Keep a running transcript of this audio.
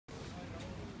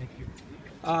Thank you.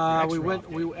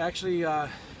 We actually, the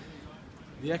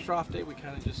extra off day, we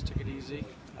kind of just took it easy.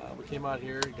 We came out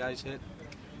here, guys hit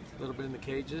a little bit in the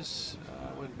cages,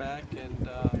 went back and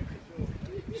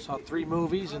saw 3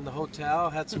 movies in the hotel,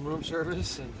 had some room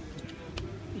service, and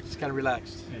just kind of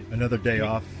relaxed. Another day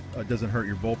off doesn't hurt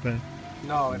your bullpen?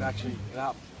 No, it actually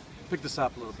picked us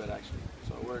up a little bit, actually,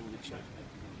 so we're in good shape.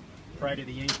 Pride of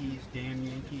the Yankees, Damn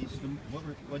Yankees. What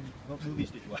movies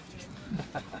did you watch?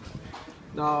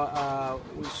 No,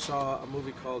 we saw a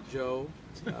movie called Joe.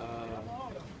 We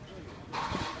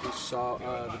saw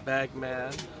The Bag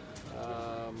Man,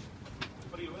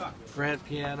 Grand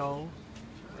Piano,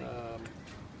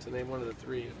 to name one of the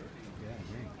 3.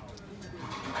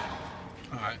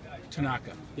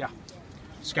 Tanaka. Yeah.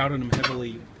 Scouting him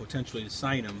heavily, potentially to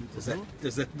sign him.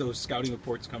 Does those scouting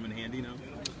reports come in handy now?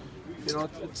 You know,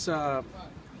 it's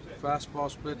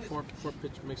fastball split,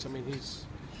 4-pitch mix. I mean, he's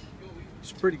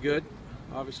pretty good.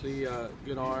 Obviously,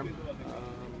 good arm.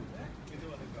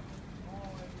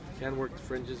 Can work the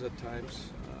fringes at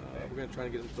times. We're going to try to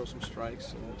get him to throw some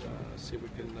strikes and see if we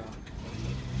can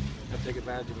take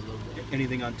advantage of it a little bit.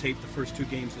 Anything on tape the first 2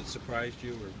 games that surprised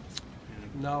you, or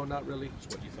No, not really.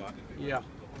 that's what you thought? Yeah.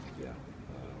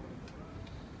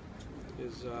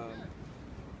 His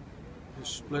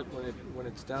split when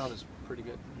it's down is pretty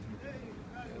good,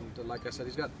 and like I said,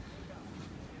 he can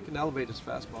elevate his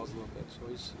fastballs a little bit, so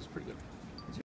he's pretty good.